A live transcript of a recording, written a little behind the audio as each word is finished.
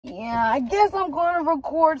Yeah, I guess I'm going to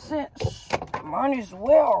record since might as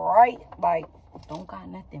well, right? Like, don't got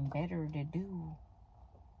nothing better to do.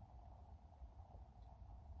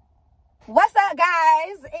 What's up,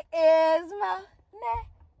 guys? It is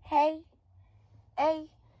Monaeee. Hey.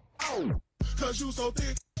 Cause you so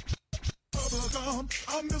thick.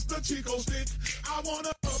 Bubblegum, I'm Mr. Chico Stick. I want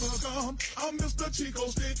a bubblegum, I'm Mr. Chico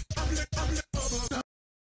Stick.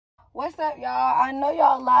 What's up, y'all? I know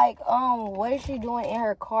y'all like, what is she doing in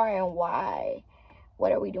her car and why?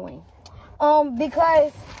 What are we doing?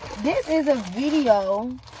 Because this is a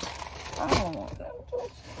video. I don't want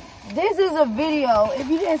to. This is a video. If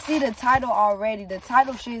you didn't see the title already, the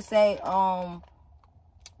title should say,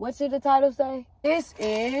 what should the title say? This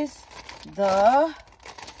is the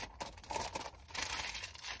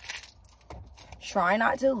Try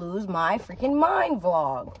Not to Lose My Freaking Mind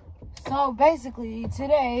vlog. So basically,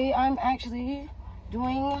 today I'm actually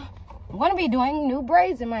I'm gonna be doing new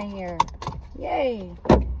braids in my hair. Yay.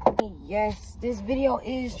 Yes, this video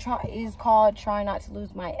is called Try Not to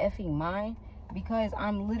Lose My Effing Mind, because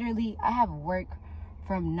I have work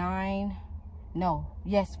from 9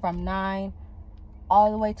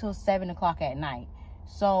 all the way till 7 o'clock at night.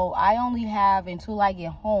 So I only have until I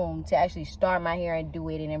get home to actually start my hair and do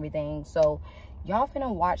it and everything. So y'all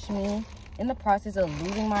finna watch me in the process of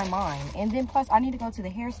losing my mind. And then plus I need to go to the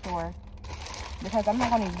hair store because I'm not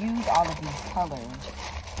going to use all of these colors.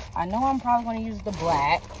 I know I'm probably going to use the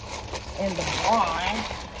black and the blonde,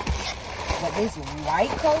 but this white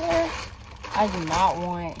color, I do not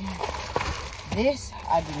want. This,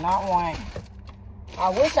 I do not want. I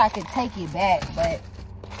wish I could take it back, but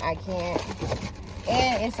I can't.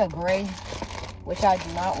 And it's a gray, which I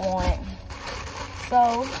do not want.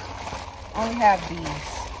 So, I only have these.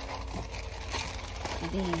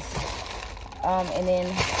 And then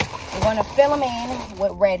we're going to fill them in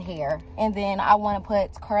with red hair. And then I want to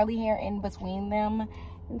put curly hair in between them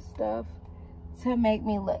and stuff to make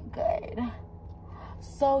me look good.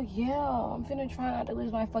 So yeah, I'm finna try not to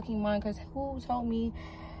lose my fucking mind, because who told me?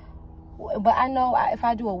 But I know if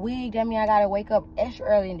I do a wig, that means I gotta wake up extra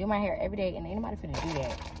early and do my hair every day, and ain't nobody finna do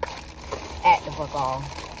that at the fuck all.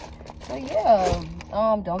 So yeah,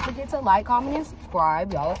 don't forget to like, comment, and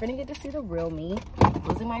subscribe. Y'all are finna get to see the real me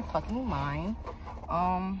losing my fucking mind.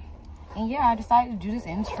 And yeah, I decided to do this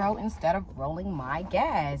intro instead of rolling my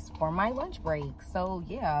gas for my lunch break. So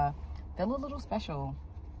yeah, feel a little special.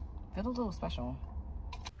 Feel a little special.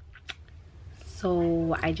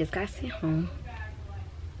 So I just got sent home.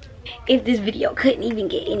 If this video couldn't even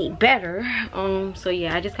get any better, so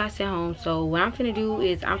yeah, I just got sent home. So what I'm finna do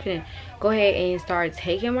is I'm finna go ahead and start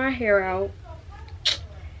taking my hair out.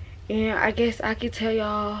 And I guess I could tell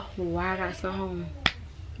y'all why I got sent home.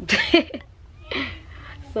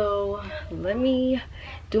 So let me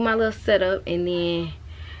do my little setup, and then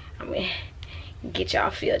I'm gonna get y'all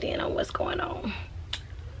filled in on what's going on.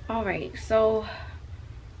 All right, so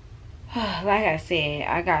like I said,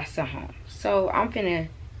 I got sent home. So I'm finna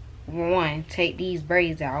take these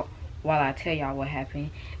braids out while I tell y'all what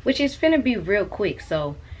happened, which is finna be real quick,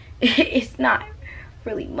 so it's not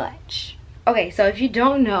really much. Okay, so if you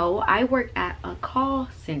don't know, I work at a call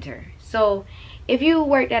center. So if you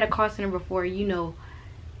worked at a call center before, you know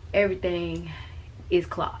everything is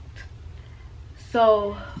clocked.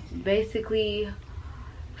 So basically I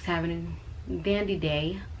was having a dandy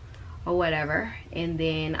day or whatever, and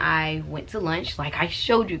then I went to lunch like I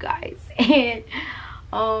showed you guys. And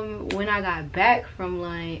when I got back from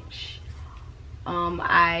lunch,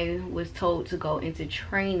 I was told to go into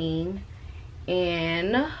training.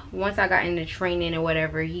 And once I got into training or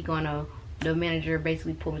whatever, the manager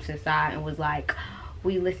basically pulled me to the side and was like,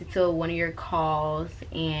 we listened to one of your calls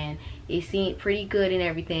and it seemed pretty good and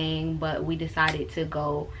everything, but we decided to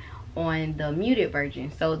go on the muted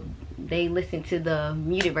version. So they listened to the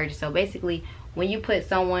muted version. So basically, when you put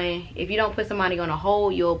someone, if you don't put somebody on a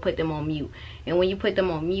hold, you'll put them on mute. And when you put them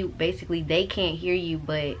on mute, basically they can't hear you,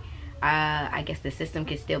 but I guess the system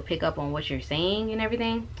can still pick up on what you're saying and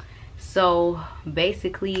everything. So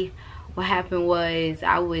basically what happened was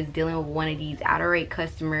I was dealing with one of these out-of-rate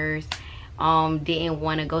customers. Didn't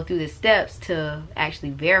want to go through the steps to actually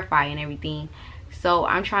verify and everything. So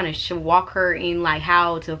I'm trying to walk her in like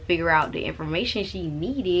how to figure out the information she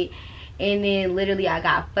needed, and then literally I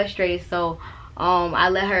got frustrated. So I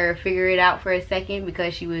let her figure it out for a second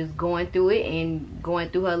because she was going through it and going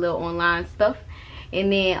through her little online stuff.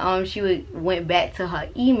 And then she went back to her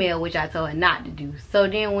email, which I told her not to do. So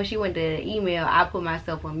then when she went to the email, I put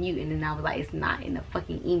myself on mute, and then I was like, it's not in the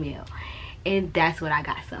fucking email. And that's what I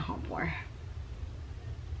got sent home for.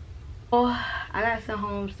 So I got sent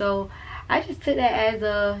home, so I just took that as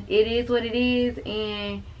it is what it is,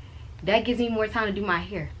 and that gives me more time to do my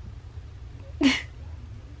hair.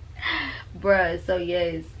 Bruh, so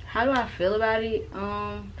yes, how do I feel about it?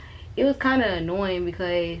 It was kind of annoying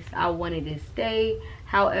because I wanted to stay,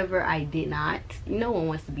 however I did not. No one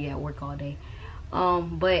wants to be at work all day.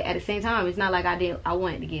 But at the same time, it's not like I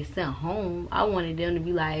wanted to get sent home. I wanted them to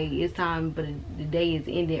be like, it's time, but the day is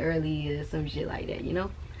ending early or some shit like that, you know.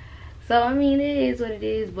 So I mean, it is what it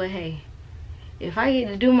is. But hey, if I get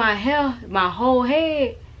to do my hair, my whole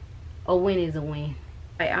head, a win is a win.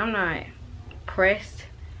 Like, I'm not pressed.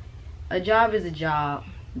 A job is a job.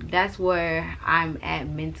 That's where I'm at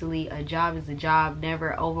mentally. A job is a job.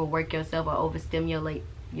 Never overwork yourself or overstimulate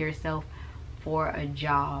yourself for a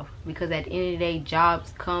job, because at the end of the day,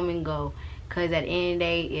 jobs come and go. Because at the end of the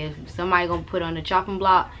day, if somebody gonna put on the chopping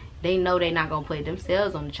block, they know they not gonna put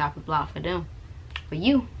themselves on the chopping block for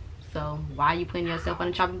you. So why are you putting yourself on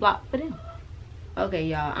the chopping block for them? Okay,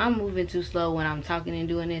 y'all, I'm moving too slow when I'm talking and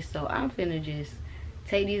doing this, so I'm finna just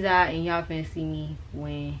take these out and y'all finna see me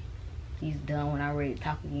when he's done, when I'm ready to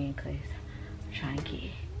talk again, because I'm trying to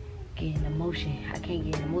get in the motion. I can't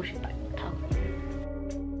get in the motion like I'm talking.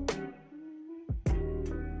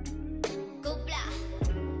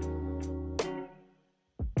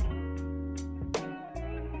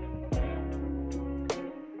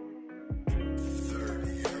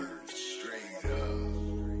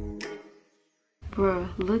 Bruh,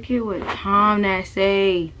 look at what time that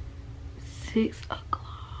say. 6 o'clock.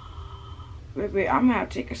 Baby, I'm gonna have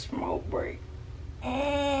to take a smoke break.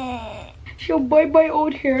 So bye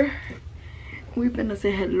out here. We finna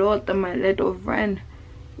say hello to my little friend,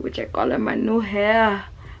 which I call her my new hair,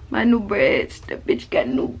 my new braids. The bitch got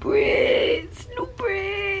new braids, new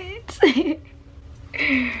braids.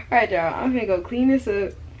 Alright, y'all, I'm gonna go clean this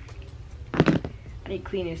up. I need to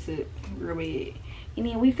clean this up real bad. And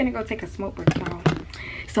then we finna go take a smoke break, y'all.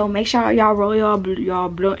 So make sure y'all roll y'all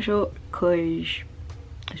blunts up, cause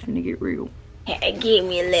it's finna get real. Had to give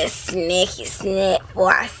me a little snacky snack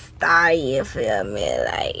before I started, you feel me?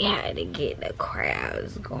 Like, had to get the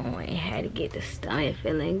crowds going, had to get the stomach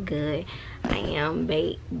feeling good. I am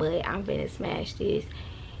baked, but I'm finna smash this.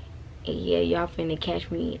 And yeah, y'all finna catch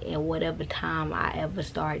me at whatever time I ever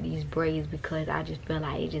start these braids, because I just feel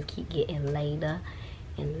like it just keep getting later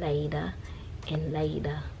and later and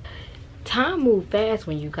later. Time move fast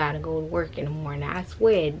when you gotta go to work in the morning. I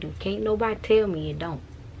swear it do. Can't nobody tell me it don't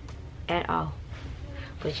at all.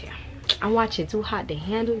 But yeah, I'm watching Too Hot to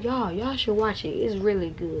Handle. Y'all should watch it. It's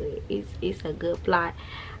really good. It's a good plot.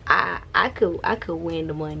 I could win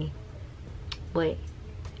the money, but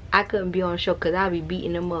I couldn't be on the show because I'll be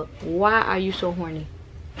beating them up. Why are you so horny?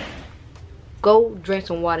 Go drink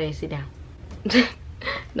some water and sit down.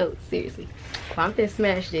 No, seriously. Well, I'm finna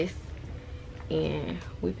smash this, and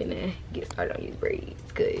we finna get started on these braids,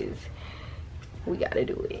 because we gotta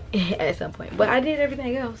do it at some point. But I did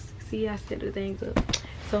everything else. See, I set the things up.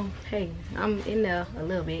 So hey, I'm in there a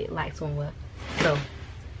little bit like somewhere. So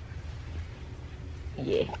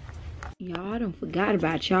yeah, y'all, I done forgot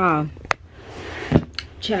about y'all.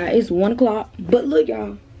 Child, it's 1 o'clock, but look,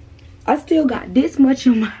 y'all, I still got this much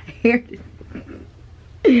of my hair.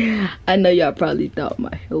 I know y'all probably thought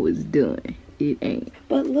my hair was done. It ain't.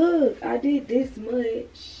 But look, I did this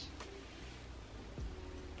much.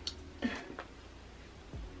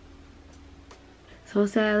 So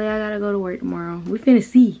sadly, I gotta go to work tomorrow. We finna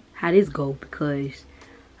see how this go, because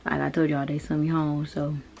like I told y'all, they sent me home.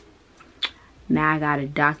 So now I gotta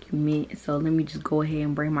document. So let me just go ahead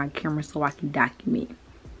and bring my camera so I can document.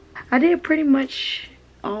 I did pretty much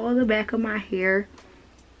all the back of my hair.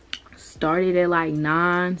 Started at like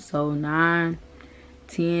 9. So 9,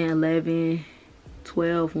 10, 11,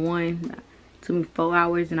 12, 1. Took me 4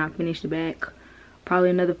 hours and I finished the back.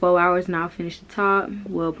 Probably another 4 hours and I'll finish the top.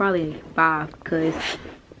 Well, probably 5, because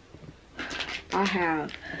I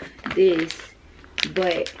have this.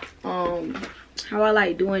 But how I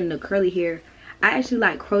like doing the curly hair, I actually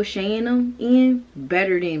like crocheting them in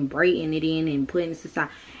better than braiding it in and putting it aside.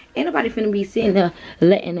 Ain't nobody finna be sitting there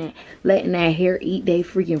letting that hair eat they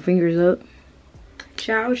freaking fingers up.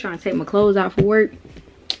 Child, I was trying to take my clothes out for work.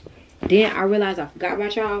 Then I realized I forgot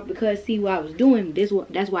about y'all, because see what I was doing,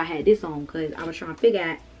 that's why I had this on, because I was trying to figure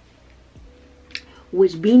out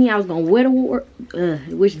which beanie I was gonna wear to work,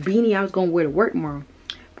 tomorrow.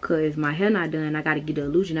 Because my hair not done, I gotta get the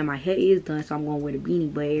illusion that my hair is done, so I'm gonna wear the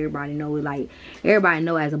beanie. But everybody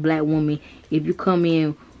know as a black woman, if you come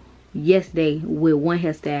in yesterday with one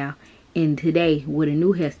hairstyle and today with a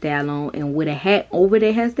new hairstyle on and with a hat over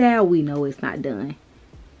the hairstyle, we know it's not done.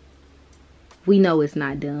 We know it's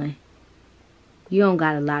not done. You don't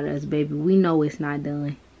gotta lie to us, baby. We know it's not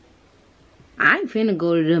done. I ain't finna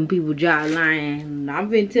go to them people job line.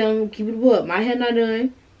 I'm finna tell them keep it up. My hair not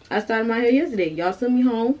done. I started my hair yesterday. Y'all sent me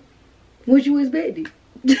home. What you expected?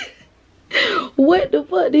 What the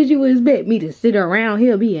fuck did you expect me to sit around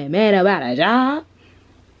here being mad about a job?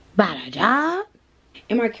 About a job?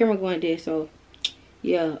 And my camera going dead, so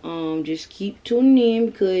yeah, just keep tuning in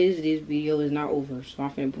because this video is not over. So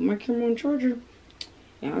I'm finna put my camera on charger.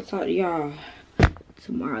 And I'll talk to y'all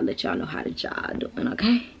tomorrow. I'll let y'all know how the job doing,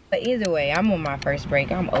 okay? But either way, I'm on my first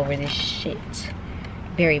break. I'm over this shit.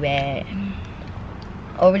 Very bad.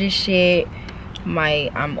 Over this shit.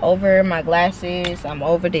 I'm over my glasses. I'm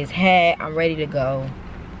over this hat. I'm ready to go.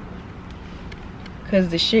 Cause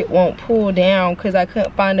the shit won't pull down. Cause I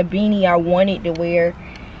couldn't find the beanie I wanted to wear.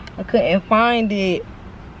 I couldn't find it.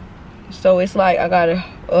 So it's like I gotta.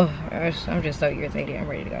 I'm just so irritated. I'm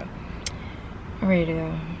ready to go. I'm ready to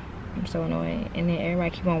go. I'm so annoyed. And then everybody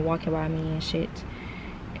keep on walking by me and shit.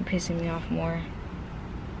 And pissing me off more.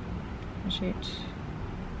 And shit.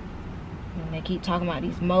 And they keep talking about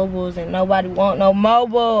these mobiles and nobody want no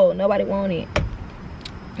mobile. Nobody want it.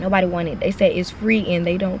 Nobody want it. They say it's free and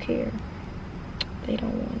they don't care. They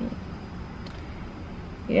don't want it.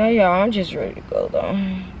 Yeah, y'all, I'm just ready to go though.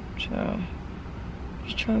 So,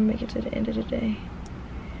 just trying to make it to the end of the day.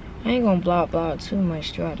 I ain't gonna vlog too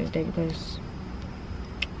much throughout this day because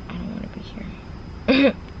I don't want to be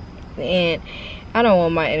here. And I don't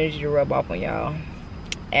want my energy to rub off on y'all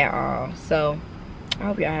at all. So I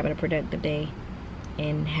hope y'all having a productive day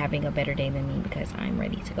and having a better day than me because I'm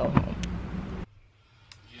ready to go home.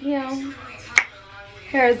 Yeah,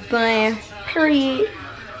 hair is done, period.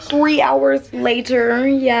 3 hours later,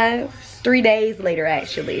 yes, 3 days later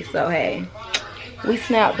actually. So hey, we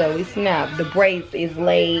snapped though, we snapped. The braids is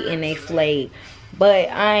laid and they slayed. But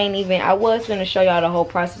I was gonna show y'all the whole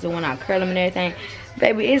process of when I curl them and everything.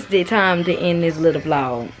 Baby, it's the time to end this little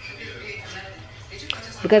vlog.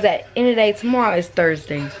 Because at the end of the day, tomorrow is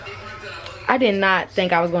Thursday. I did not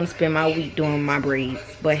think I was gonna spend my week doing my braids.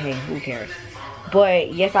 But hey, who cares?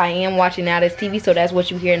 But yes, I am watching Now This TV, so that's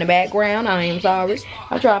what you hear in the background. I am sorry.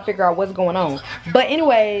 I'm trying to figure out what's going on. But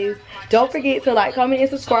anyways, don't forget to like, comment, and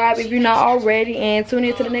subscribe if you're not already. And tune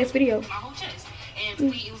in to the next video.